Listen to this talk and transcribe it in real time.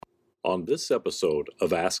on this episode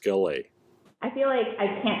of ASkLA. I feel like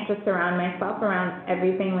I can't just surround myself around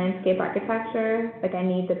everything landscape architecture. Like I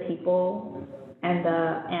need the people and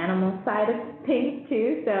the animal side of things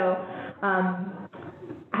too. So I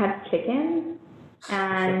have chickens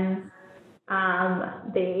and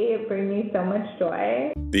they bring me so much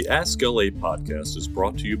joy. The ASkLA podcast is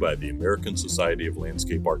brought to you by the American Society of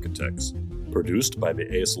Landscape Architects. Produced by the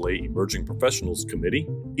ASLA Emerging Professionals Committee,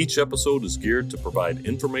 each episode is geared to provide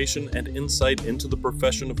information and insight into the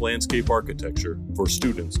profession of landscape architecture for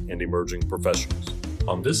students and emerging professionals.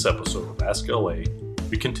 On this episode of ASkLA,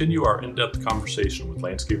 we continue our in-depth conversation with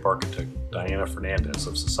landscape architect Diana Fernandez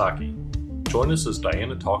of Sasaki. Join us as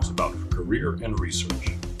Diana talks about her career and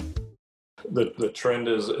research. The trend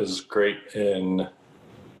is great in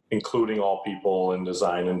including all people in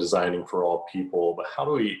design and designing for all people, but how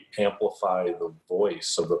do we amplify the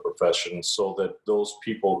voice of the profession so that those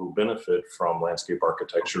people who benefit from landscape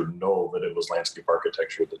architecture know that it was landscape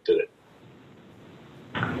architecture that did it?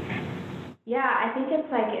 Yeah, I think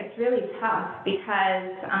it's really tough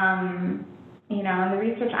because, in the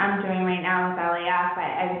research I'm doing right now with LAF,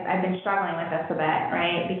 I've been struggling with this a bit,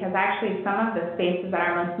 right? Because actually some of the spaces that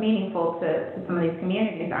are most meaningful to some of these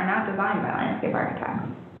communities are not designed by landscape architects.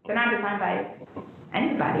 They're not designed by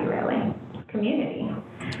anybody, really, community.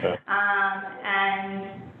 Okay.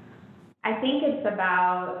 And I think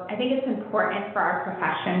it's important for our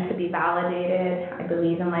profession to be validated. I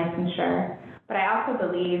believe in licensure, but I also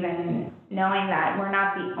believe in knowing that we're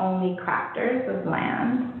not the only crafters of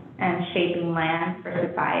land and shaping land for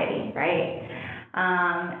society, right?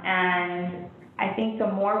 And I think the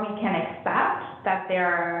more we can accept that there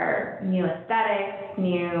are new aesthetics,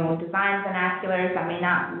 new design vernaculars that may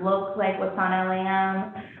not look like what's on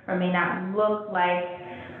LAM or may not look like,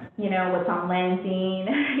 what's on Lansing,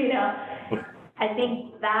 I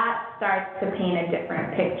think that starts to paint a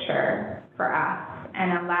different picture for us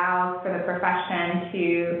and allows for the profession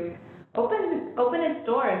to open its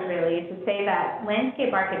doors, really, to say that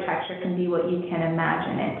landscape architecture can be what you can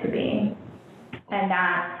imagine it to be. And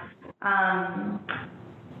that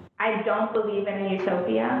I don't believe in a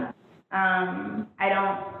utopia.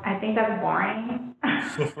 I think that's boring,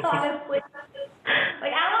 honestly.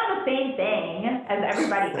 Like, I don't want the same thing as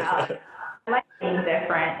everybody else. I like being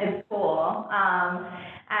different. It's cool.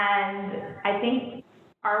 And I think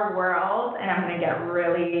our world, and I'm going to get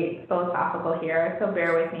really philosophical here, so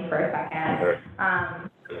bear with me for a second.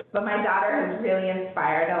 But my daughter has really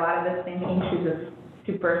inspired a lot of this thinking. She's a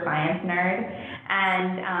super science nerd.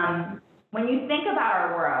 And when you think about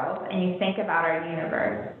our world and you think about our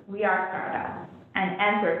universe, we are stardust. And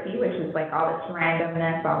entropy, which is like all this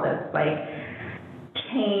randomness, all this like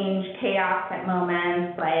change, chaos at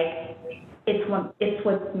moments, like it's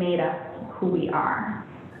what's made us who we are.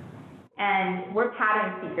 And we're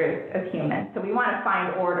pattern seekers as humans, so we want to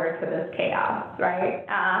find order to this chaos, right?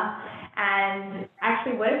 And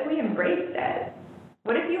actually, what if we embraced it?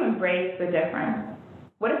 What if you embrace the difference?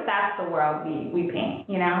 What if that's the world we paint,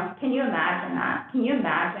 Can you imagine that? Can you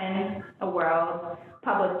imagine a world,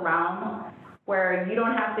 public realm, where you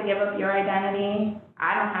don't have to give up your identity,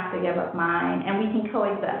 I don't have to give up mine, and we can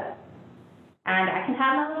coexist? And I can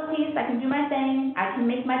have my little piece, I can do my thing, I can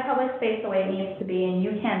make my public space the way it needs to be, and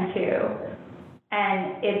you can too.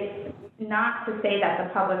 And it's not to say that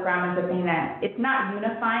the public realm is a thing that, it's not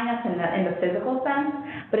unifying us in the physical sense,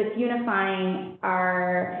 but it's unifying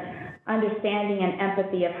our understanding and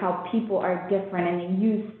empathy of how people are different and they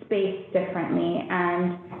use space differently.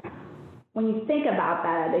 And when you think about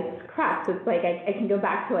that at its crux, it's like I can go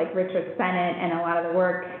back to like Richard Sennett and a lot of the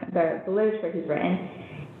work, the literature he's written.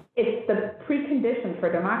 It's the precondition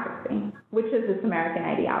for democracy, which is this American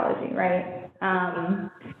ideology, right? And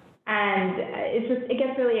it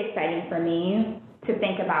gets really exciting for me to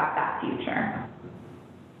think about that future.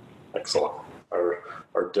 Excellent.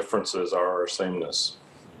 Our differences are our sameness.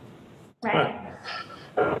 Right.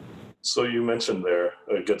 So you mentioned there,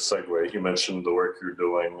 a good segue, you mentioned the work you're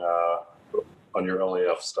doing on your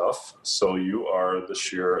LAF stuff. So you are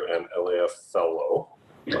this year an LAF Fellow.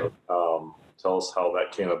 Tell us how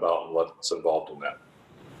that came about and what's involved in that.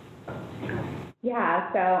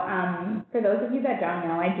 Yeah, so for those of you that don't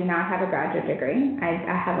know, I do not have a graduate degree.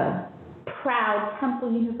 I have a proud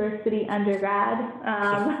Temple University undergrad.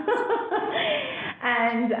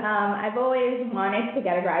 And I've always wanted to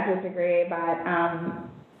get a graduate degree, but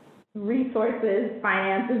resources,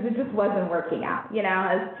 finances, it just wasn't working out. It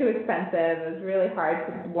was too expensive. It was really hard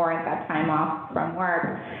to warrant that time off from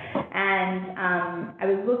work. And I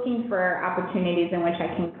was looking for opportunities in which I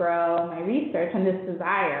can grow my research and this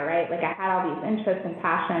desire, right? Like I had all these interests and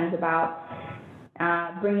passions about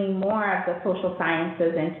bringing more of the social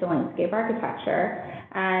sciences into landscape architecture.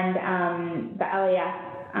 And the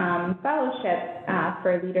LAF Fellowship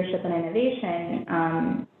for Leadership and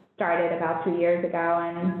Innovation started about 2 years ago,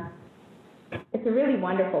 and it's a really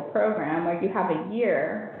wonderful program where you have a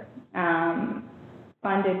year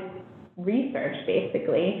funded research,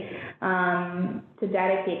 basically, to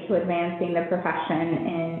dedicate to advancing the profession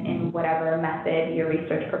in whatever method your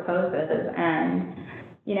research proposes. And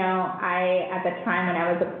you know, at the time when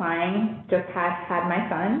I was applying, just had my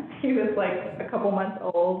son. He was like a couple months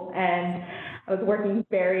old, and I was working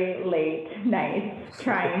very late nights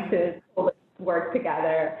trying to pull this work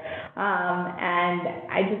together. And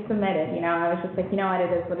I just submitted, you know, I was just like, you know what,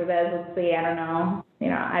 it is what it is. Let's see, I don't know. You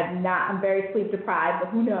know, I'm very sleep deprived,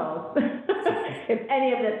 but who knows if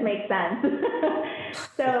any of this makes sense.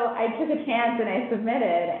 So I took a chance and I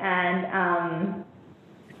submitted, and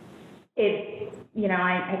you know,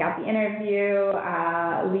 I got the interview.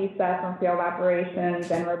 Lisa from Field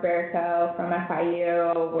Operations and Roberto from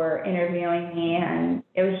FIU were interviewing me, and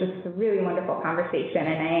it was just a really wonderful conversation.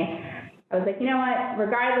 And I was like, you know what,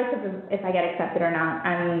 regardless of if I get accepted or not,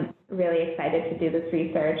 I'm really excited to do this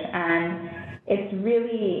research. And it's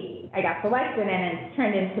really, I got selected, and it's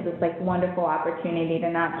turned into this like wonderful opportunity to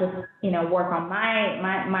not just, you know, work on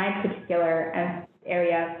my particular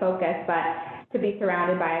area of focus, but to be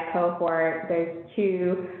surrounded by a cohort. There's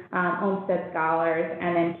 2 Olmsted scholars,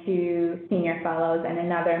 and then 2 senior fellows, and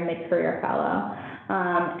another mid-career fellow.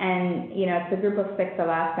 And, you know, it's a group of 6 of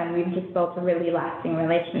us, and we've just built a really lasting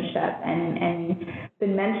relationship and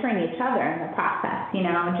been mentoring each other in the process, you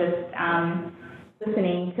know, just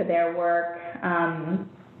listening to their work,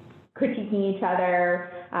 critiquing each other,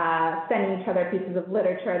 sending each other pieces of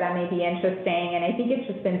literature that may be interesting. And I think it's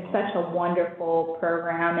just been such a wonderful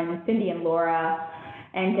program. And Cindy and Laura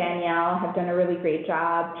and Danielle have done a really great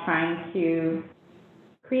job trying to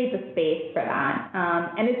create the space for that.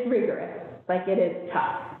 And it's rigorous. Like, it is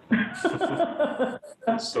tough.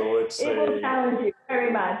 So it will challenge you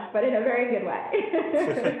very much, but in a very good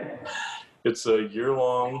way. It's a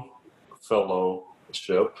year-long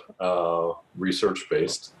fellowship,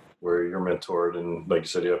 research-based, where you're mentored, and like you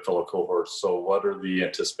said, you have fellow cohorts. So what are the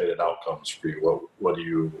anticipated outcomes for you? What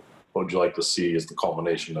would you like to see as the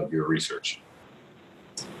culmination of your research?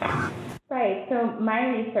 Right. So my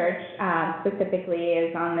research specifically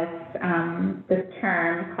is on this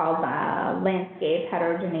term called landscape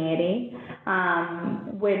heterogeneity,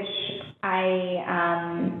 which I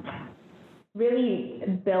really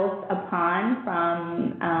built upon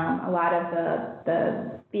from a lot of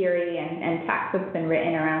the theory and text that's been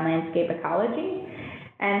written around landscape ecology.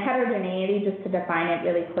 And heterogeneity, just to define it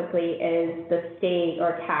really quickly, is the state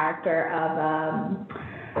or character of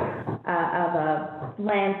a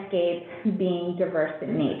landscape being diverse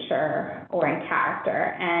in nature or in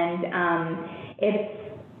character. And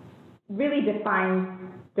it really defines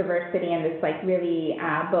diversity in this like really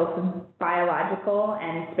both biological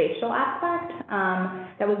and spatial aspect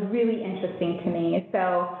that was really interesting to me.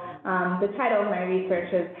 So the title of my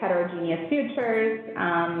research is Heterogeneous Futures,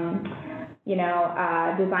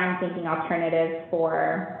 design thinking alternatives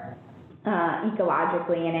for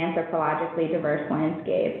ecologically and anthropologically diverse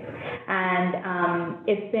landscapes. And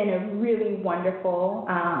it's been a really wonderful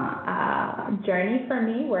journey for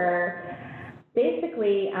me, where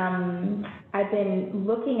basically I've been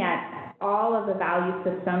looking at all of the value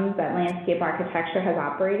systems that landscape architecture has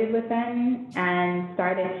operated within, and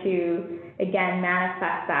started to, again,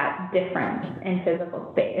 manifest that difference in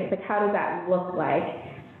physical space. Like, how does that look like?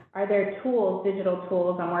 Are there tools, digital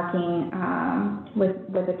tools? I'm working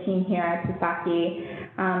with a team here at Sasaki,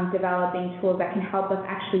 developing tools that can help us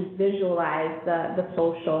actually visualize the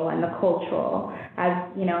social and the cultural, as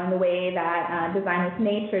you know, in the way that Design with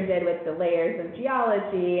Nature did with the layers of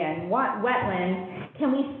geology and wetlands.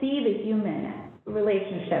 Can we see the human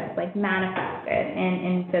relationships like manifested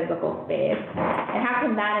in physical space, and how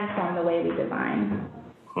can that inform the way we design?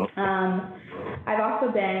 I've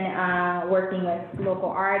also been working with local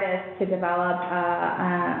artists to develop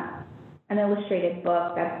an illustrated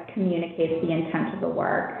book that communicates the intent of the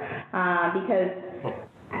work, because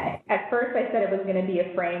at first I said it was going to be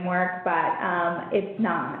a framework, but it's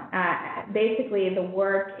not. Basically, the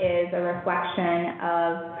work is a reflection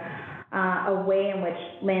of a way in which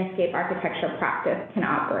landscape architecture practice can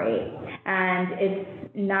operate. And it's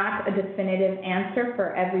not a definitive answer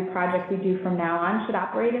for every project we do from now on should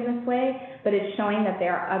operate in this way, but it's showing that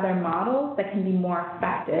there are other models that can be more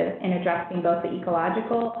effective in addressing both the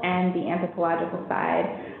ecological and the anthropological side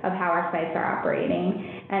of how our sites are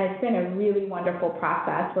operating. And it's been a really wonderful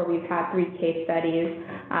process where we've had 3 case studies,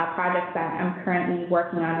 projects that I'm currently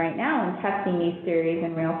working on right now and testing these theories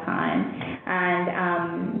in real time.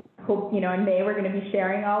 And hope, in May we're going to be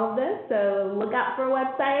sharing all of this, so look out for a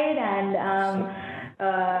website, and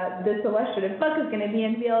this illustrative book is going to be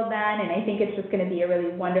unveiled then, and I think it's just going to be a really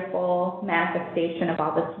wonderful manifestation of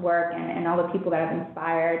all this work and all the people that have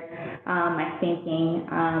inspired my thinking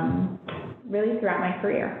really throughout my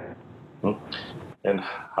career. And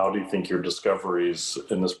how do you think your discoveries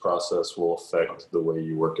in this process will affect the way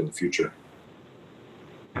you work in the future?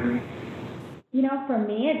 For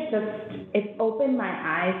me, it's opened my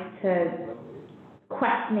eyes to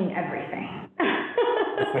questioning everything.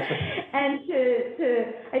 And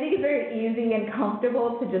I think it's very easy and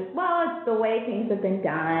comfortable to just, it's the way things have been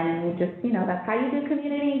done, and you just, that's how you do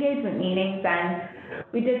community engagement meetings. And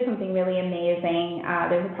we did something really amazing.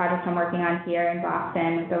 There's a project I'm working on here in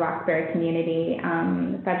Boston with the Roxbury community,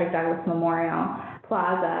 the Frederick Douglass Memorial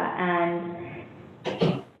Plaza. And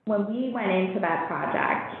when we went into that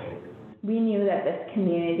project, we knew that this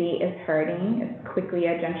community is hurting. It's quickly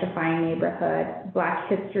a gentrifying neighborhood. Black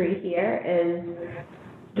history here is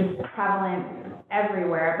just prevalent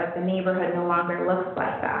everywhere, but the neighborhood no longer looks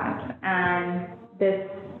like that. And this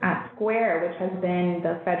square, which has been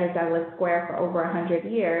the Frederick Douglass Square for over 100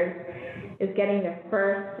 years, is getting the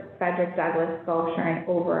first Frederick Douglass sculpture in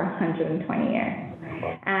over 120 years.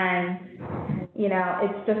 And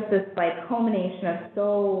it's just this culmination of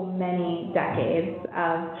so many decades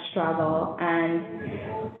of struggle. And,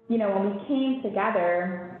 when we came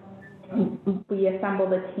together, we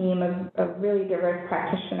assembled a team of really diverse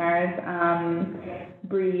practitioners,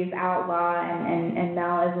 Breeze, Outlaw, and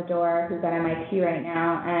Mel Isadora, who's at MIT right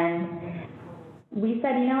now. And we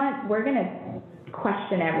said, we're going to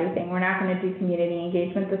question everything. We're not going to do community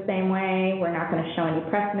engagement the same way. We're not going to show any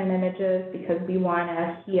precedent images, because we want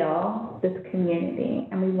to heal this community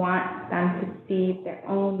and we want them to see their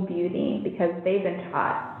own beauty, because they've been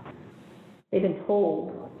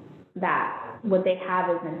told that what they have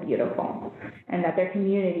isn't beautiful, and that their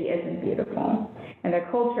community isn't beautiful, and their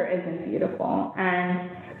culture isn't beautiful. And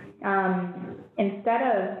instead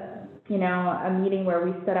of a meeting where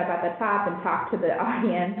we stood up at the top and talked to the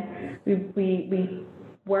audience, we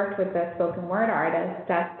worked with a spoken word artist,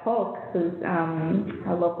 Jess Polk, who's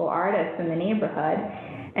a local artist in the neighborhood,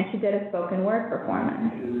 and she did a spoken word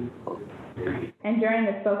performance. And during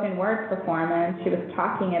the spoken word performance, she was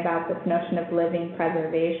talking about this notion of living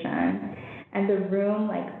preservation. And the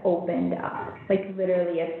room opened up.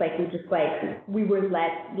 Literally, it's we were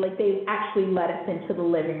they actually let us into the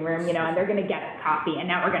living room, and they're gonna get us coffee, and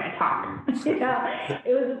now we're gonna talk.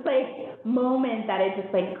 It was this moment that it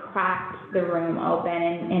just cracked the room open,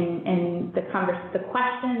 and the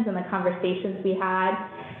questions and the conversations we had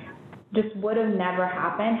just would have never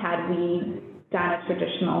happened had we done a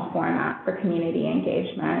traditional format for community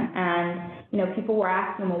engagement. And people were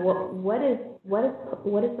asking, well, what is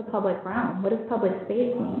the public realm? What does public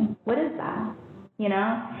space mean? What is that?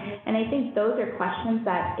 And I think those are questions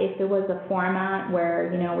that if there was a format where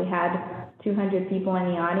we had 200 people in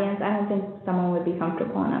the audience, I don't think someone would be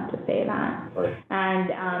comfortable enough to say that. Right.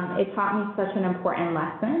 And it taught me such an important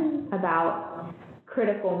lesson about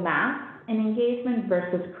critical mass and engagement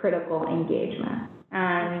versus critical engagement.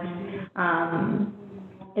 And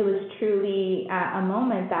it was truly a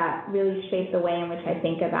moment that really shaped the way in which I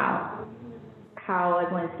think about how, as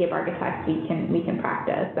landscape architects, we can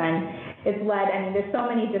practice. And it's led. There's so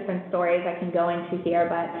many different stories I can go into here,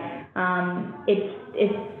 but I'm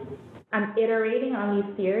iterating on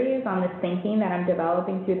these theories, on this thinking that I'm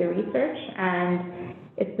developing through the research, and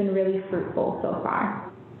it's been really fruitful so far.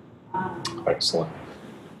 Excellent.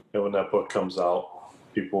 And when that book comes out,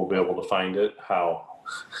 people will be able to find it. How?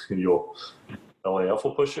 LAF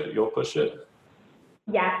will push it? You'll push it?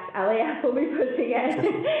 Yes, LAF will be pushing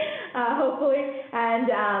it, hopefully. And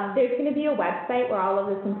there's going to be a website where all of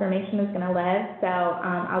this information is going to live. So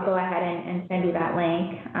I'll go ahead and send you that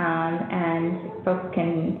link, and folks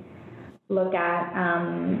can look at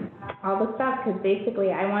all the stuff, because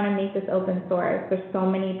basically I want to make this open source. There's so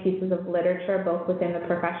many pieces of literature, both within the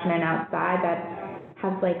profession and outside, that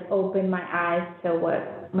have opened my eyes to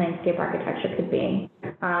what landscape architecture could be.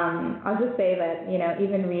 I'll just say that,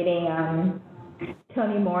 even reading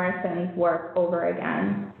Toni Morrison's work over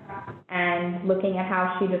again and looking at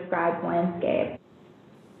how she describes landscape,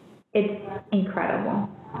 it's incredible.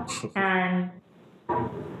 And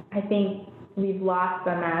I think we've lost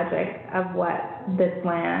the magic of what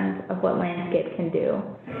landscape can do.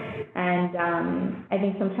 And I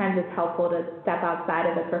think sometimes it's helpful to step outside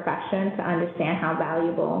of the profession to understand how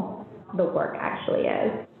valuable the work actually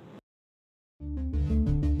is.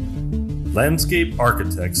 Landscape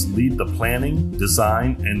architects lead the planning,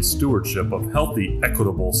 design, and stewardship of healthy,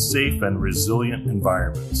 equitable, safe, and resilient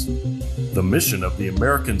environments. The mission of the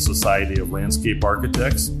American Society of Landscape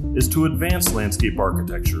Architects is to advance landscape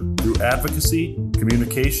architecture through advocacy,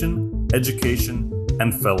 communication, education,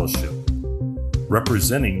 and fellowship.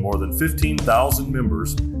 Representing more than 15,000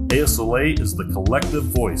 members, ASLA is the collective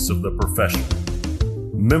voice of the profession.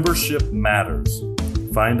 Membership matters.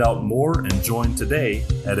 Find out more and join today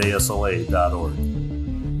at ASLA.org.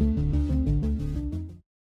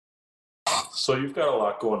 So you've got a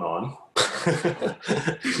lot going on.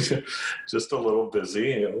 Just a little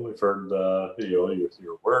busy. We've heard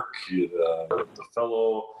your work, the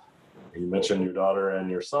fellow. You mentioned your daughter and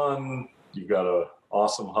your son. You've got an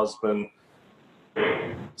awesome husband.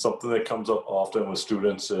 Something that comes up often with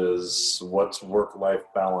students is, what's work-life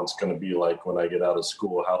balance going to be like when I get out of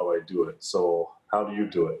school? How do I do it? So how do you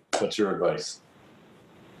do it? What's your advice?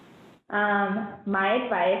 My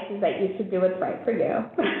advice is that you should do what's right for you.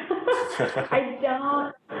 I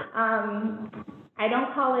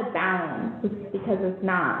don't call it balance because it's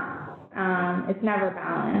not. It's never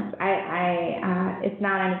balanced. It's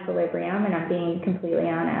not an equilibrium, and I'm being completely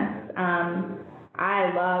honest.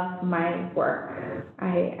 I love my work.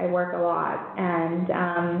 I work a lot, and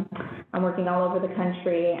I'm working all over the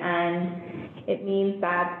country, and it means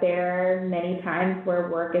that there are many times where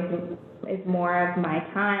work is more of my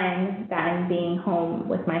time than being home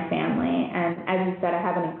with my family. And as you said, I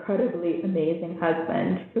have an incredibly amazing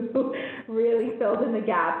husband who really fills in the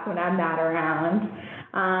gaps when I'm not around.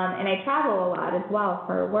 And I travel a lot as well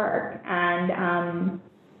for work. And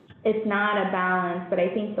it's not a balance, but I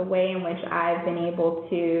think the way in which I've been able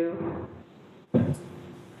to,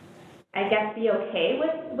 I guess, be okay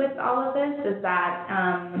with all of this is that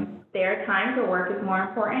there are times where work is more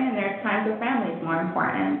important and there are times where family is more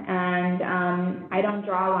important. And I don't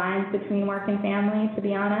draw lines between work and family, to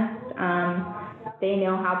be honest. They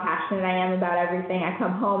know how passionate I am about everything. I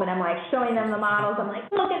come home and I'm like showing them the models. I'm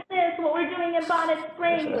like, look at this, what we're doing in Bonnet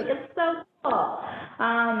Springs. Like, it's so cool.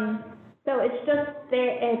 So it's just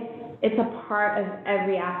there. It's a part of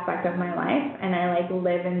every aspect of my life, and I like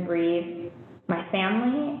live and breathe my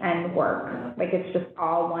family and work. Like, it's just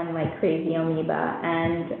all one like crazy amoeba,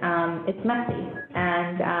 and it's messy.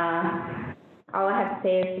 And all I have to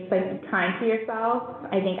say is just like be kind to yourself.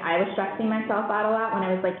 I think I was stressing myself out a lot when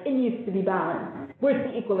I was like, it used to be balanced. Where's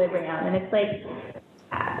the equilibrium? And it's like,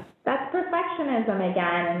 that's perfectionism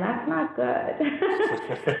again, and that's not good.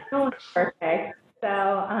 No one's perfect. So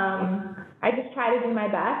I just try to do my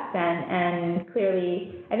best, and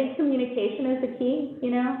clearly, I think communication is the key,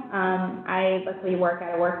 you know. I luckily work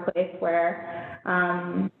at a workplace where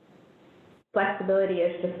flexibility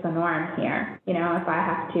is just the norm here. You know, if I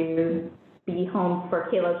have to be home for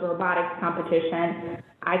Kayla's robotics competition,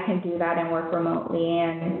 I can do that and work remotely.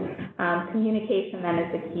 And communication then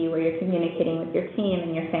is the key, where you're communicating with your team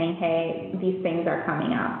and you're saying, hey, these things are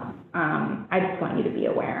coming up. I just want you to be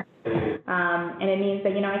aware. And it means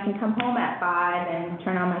that, you know, I can come home at 5 and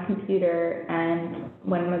turn on my computer and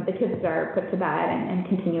when the kids are put to bed and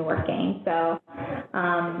continue working. So,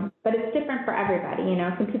 but it's different for everybody, you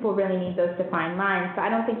know. Some people really need those defined lines. So I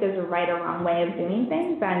don't think there's a right or wrong way of doing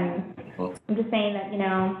things. And I'm just saying that, you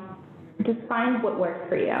know, just find what works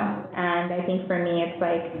for you. And I think for me, it's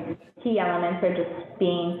like key elements are just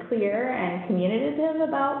being clear and communicative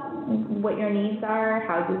about what your needs are,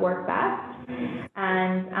 how you work best,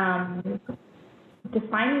 and just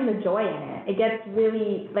finding the joy in it. It gets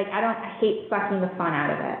really, like, I hate sucking the fun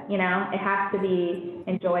out of it, you know? It has to be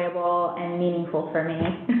enjoyable and meaningful for me.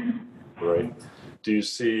 Right. Do you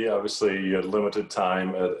see, obviously, you had limited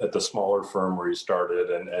time at the smaller firm where you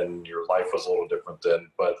started, and your life was a little different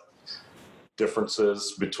then, but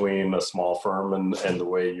differences between a small firm and the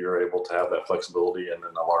way you're able to have that flexibility and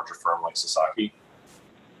then a larger firm like Sasaki?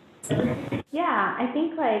 Yeah, I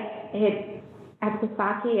think at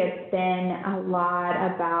Sasaki, it's been a lot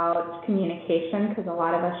about communication because a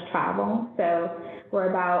lot of us travel. So we're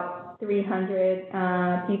about 300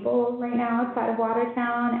 people right now outside of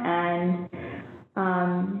Watertown, and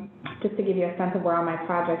just to give you a sense of where all my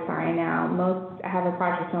projects are right now, I have a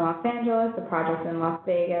project in Los Angeles, a project in Las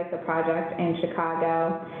Vegas, a project in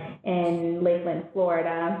Chicago, in Lakeland,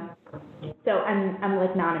 Florida, So I'm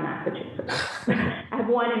like not in Massachusetts. I have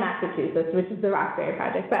one in Massachusetts, which is the Roxbury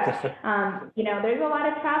Project. But, there's a lot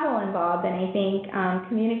of travel involved. And I think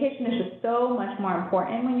communication is just so much more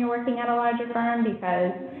important when you're working at a larger firm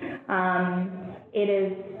because it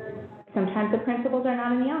is sometimes the principals are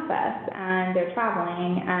not in the office and they're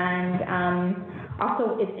traveling. And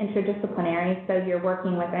also it's interdisciplinary. So you're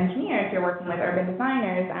working with engineers, you're working with urban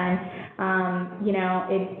designers. And,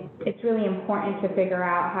 it's really important to figure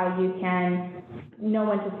out how you can know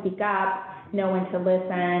when to speak up, know when to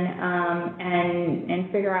listen,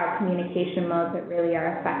 and figure out communication modes that really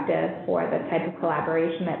are effective for the type of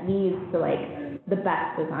collaboration that leads to like the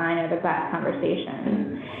best design or the best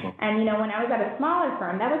conversation. And when I was at a smaller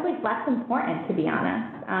firm, that was like less important, to be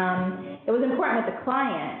honest. It was important with the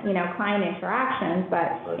client, client interactions,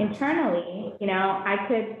 but internally, I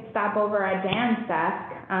could stop over at Dan's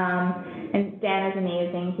desk. And Dan is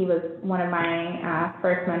amazing. He was one of my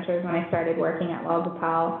first mentors when I started working at Wells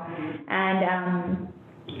Appel. And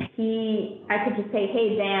I could just say,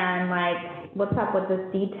 hey, Dan, like, what's up with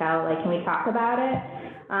this detail? Like, can we talk about it?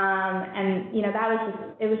 And,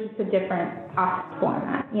 it was just a different office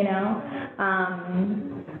format, But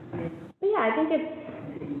yeah, I think it's,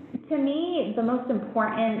 to me, the most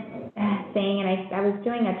important thing, and I was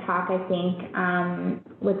doing a talk, I think,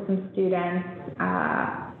 with some students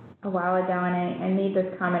a while ago, and I made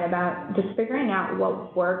this comment about just figuring out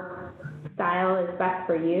what work style is best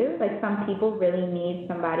for you. Like some people really need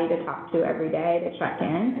somebody to talk to every day to check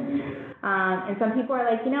in. And some people are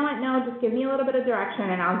like, you know what, no, just give me a little bit of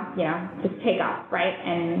direction and I'll, just take off, right?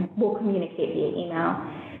 And we'll communicate via email.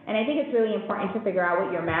 And I think it's really important to figure out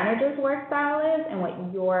what your manager's work style is and what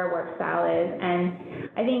your work style is. And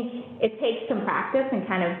I think it takes some practice and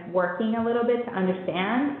kind of working a little bit to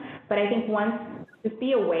understand. But I think just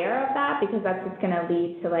be aware of that because that's what's going to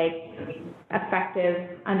lead to like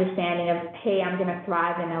effective understanding of, hey, I'm going to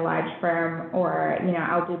thrive in a large firm or,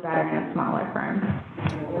 I'll do better in a smaller firm.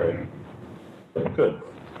 Right. Good.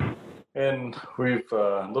 And we've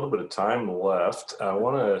a little bit of time left. I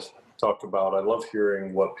want to talk about, I love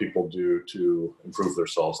hearing what people do to improve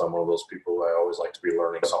themselves. I'm one of those people, I always like to be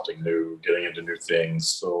learning something new, getting into new things.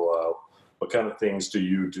 So what kind of things do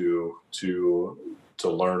you do to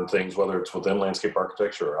learn things, whether it's within landscape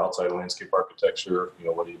architecture or outside landscape architecture?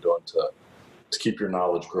 What are you doing to keep your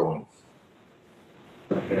knowledge growing?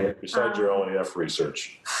 Besides your LAF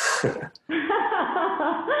research.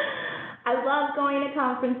 I love going to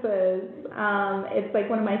conferences. It's like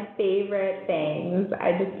one of my favorite things.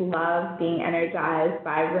 I just love being energized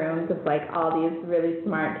by rooms of like all these really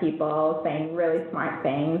smart people saying really smart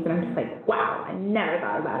things. And I'm just like, wow, I never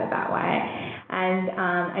thought about it that way. And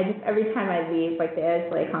every time I leave like the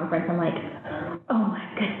ASLA conference, I'm like, oh my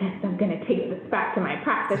goodness, I'm going to take this back to my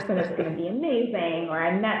practice and it's going to be amazing. Or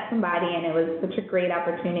I met somebody and it was such a great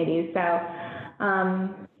opportunity. So I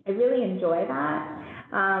really enjoy that.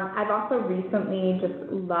 I've also recently just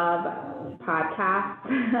loved podcasts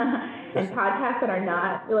and podcasts that are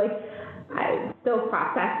not like, Still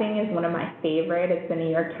Processing is one of my favorite. It's the New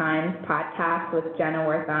York Times podcast with Jenna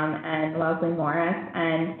Wortham and Leslie Morris,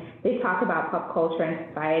 and they talk about pop culture and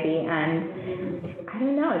society, and I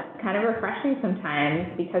don't know, it's kind of refreshing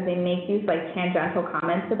sometimes because they make these like tangential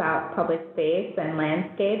comments about public space and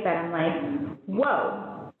landscape that I'm like,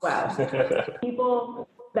 whoa, wow. People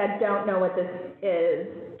that don't know what this is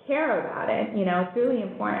care about it. It's really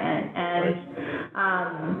important.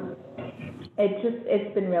 And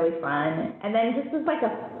it's been really fun. And then just as like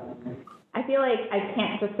I feel like I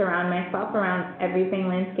can't just surround myself around everything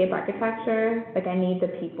landscape architecture. Like I need the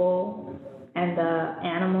people and the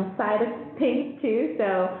animal side of things too.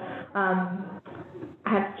 So I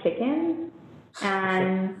have chickens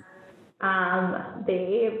and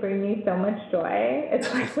they bring me so much joy.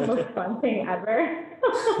 It's like the most fun thing ever.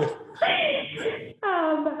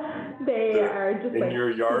 They are just in like your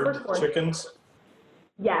yard, chickens?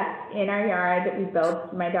 Yes, in our yard.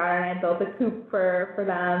 My daughter and I built a coop for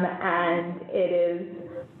them, and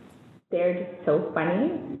they're just so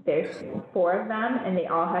funny. There's 4 of them, and they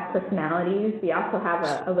all have personalities. We also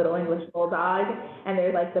have a little English bulldog, and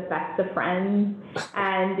they're like the best of friends.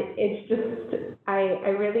 And it's just, I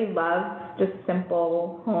really love just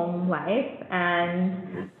simple home life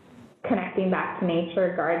and connecting back to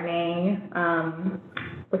nature, gardening.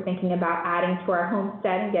 We're thinking about adding to our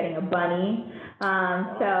homestead and getting a bunny.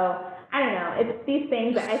 So I don't know. It's these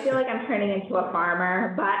things that I feel like I'm turning into a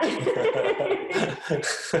farmer, but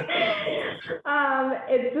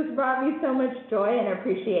it's just brought me so much joy and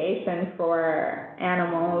appreciation for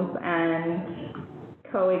animals and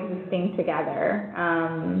coexisting together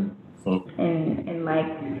in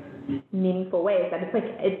like meaningful ways that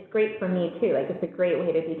it's great for me too. Like, it's a great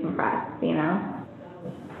way to decompress, you know?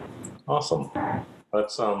 Awesome.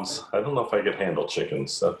 That sounds, I don't know if I could handle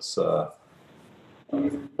chickens. That's, I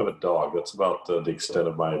have a dog. That's about the extent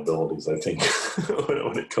of my abilities, I think,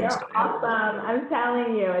 when it comes to animals. Awesome. I'm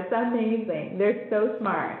telling you, it's amazing. They're so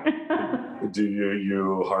smart. Do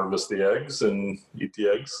you harvest the eggs and eat the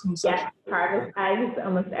eggs? Yes, harvest eggs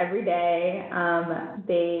almost every day.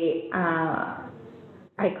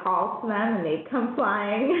 I call to them and they come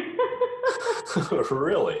flying.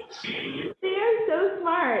 Really? They are so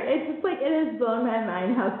smart. It's just like, it has blown my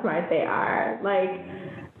mind how smart they are. Like,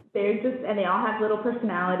 they're just, and they all have little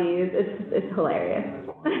personalities. It's hilarious.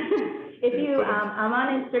 If you, I'm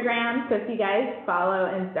on Instagram, so if you guys follow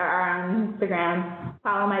and are on Instagram,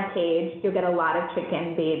 follow my page. You'll get a lot of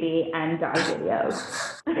chicken, baby, and dog videos.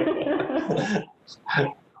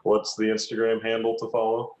 What's the Instagram handle to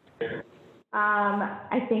follow?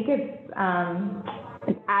 I think it's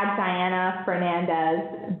at Diana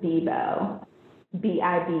Fernandez Bibeau,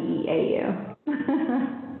 Bibeau.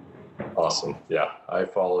 Awesome. Yeah, I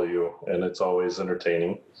follow you, and it's always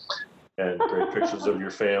entertaining. And great pictures of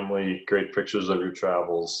your family, great pictures of your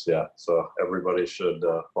travels. Yeah, so everybody should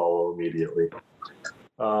follow immediately.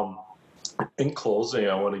 In closing,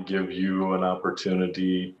 I want to give you an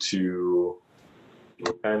opportunity to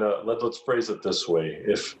kind of, let's phrase it this way.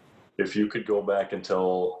 If you could go back and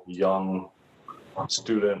tell young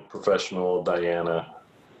student, professional Diana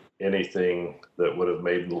anything that would have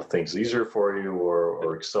made things easier for you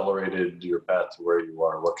or accelerated your path to where you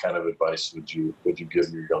are, what kind of advice would you give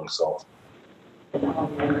your young self? That's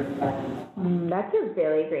a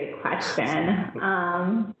really great question.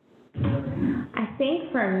 I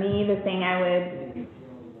think for me, the thing I would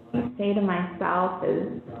say to myself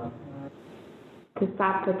is to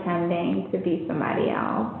stop pretending to be somebody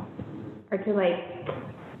else, or to like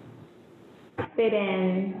fit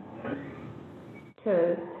in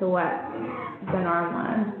to what the norm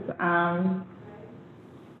was.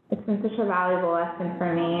 It's been such a valuable lesson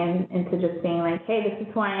for me, and into just being like, hey, this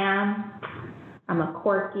is who I am. I'm a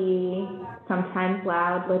quirky, sometimes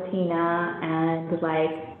loud Latina, and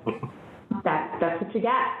like that's what you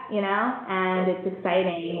get, you know? And it's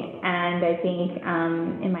exciting. And I think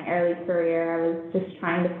in my early career, I was just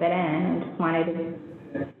trying to fit in and just wanted to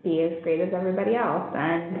be as great as everybody else.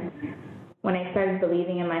 And when I started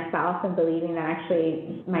believing in myself and believing that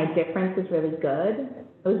actually my difference was really good,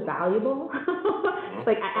 it was valuable,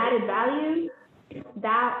 like I added value,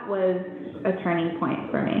 that was a turning point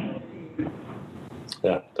for me.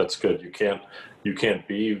 Yeah, that's good. You can't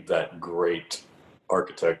be that great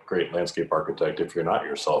architect, great landscape architect if you're not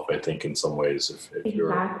yourself, I think, in some ways. If you're,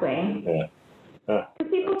 exactly. Yeah.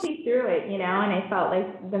 Because people see through it, you know, and I felt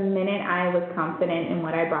like the minute I was confident in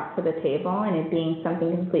what I brought to the table and it being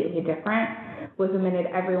something completely different was the minute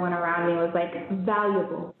everyone around me was like,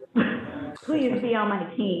 valuable. Please be on my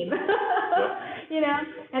team. You know?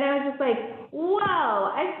 And I was just like, whoa,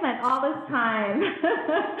 I spent all this time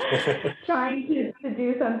trying to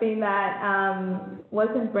do something that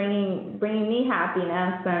wasn't bringing me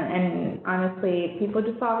happiness. And honestly, people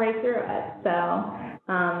just saw right through it. So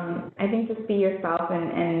I think just be yourself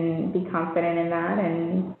and be confident in that.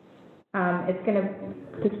 And it's going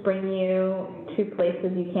to just bring you to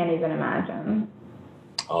places you can't even imagine.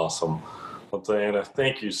 Awesome. Well, Diana,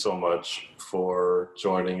 thank you so much for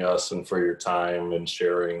joining us and for your time and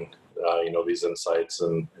sharing, these insights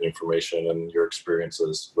and information and your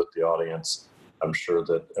experiences with the audience. I'm sure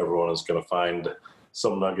that everyone is going to find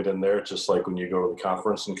some nugget in there, just like when you go to the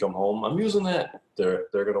conference and come home. I'm using that. They're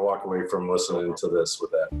going to walk away from listening to this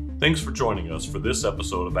with that. Thanks for joining us for this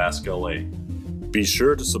episode of AskLA. Be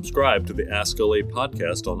sure to subscribe to the AskLA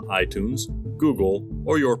podcast on iTunes, Google,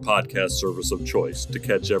 or your podcast service of choice to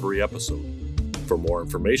catch every episode. For more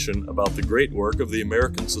information about the great work of the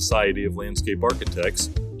American Society of Landscape Architects,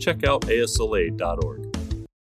 check out ASLA.org.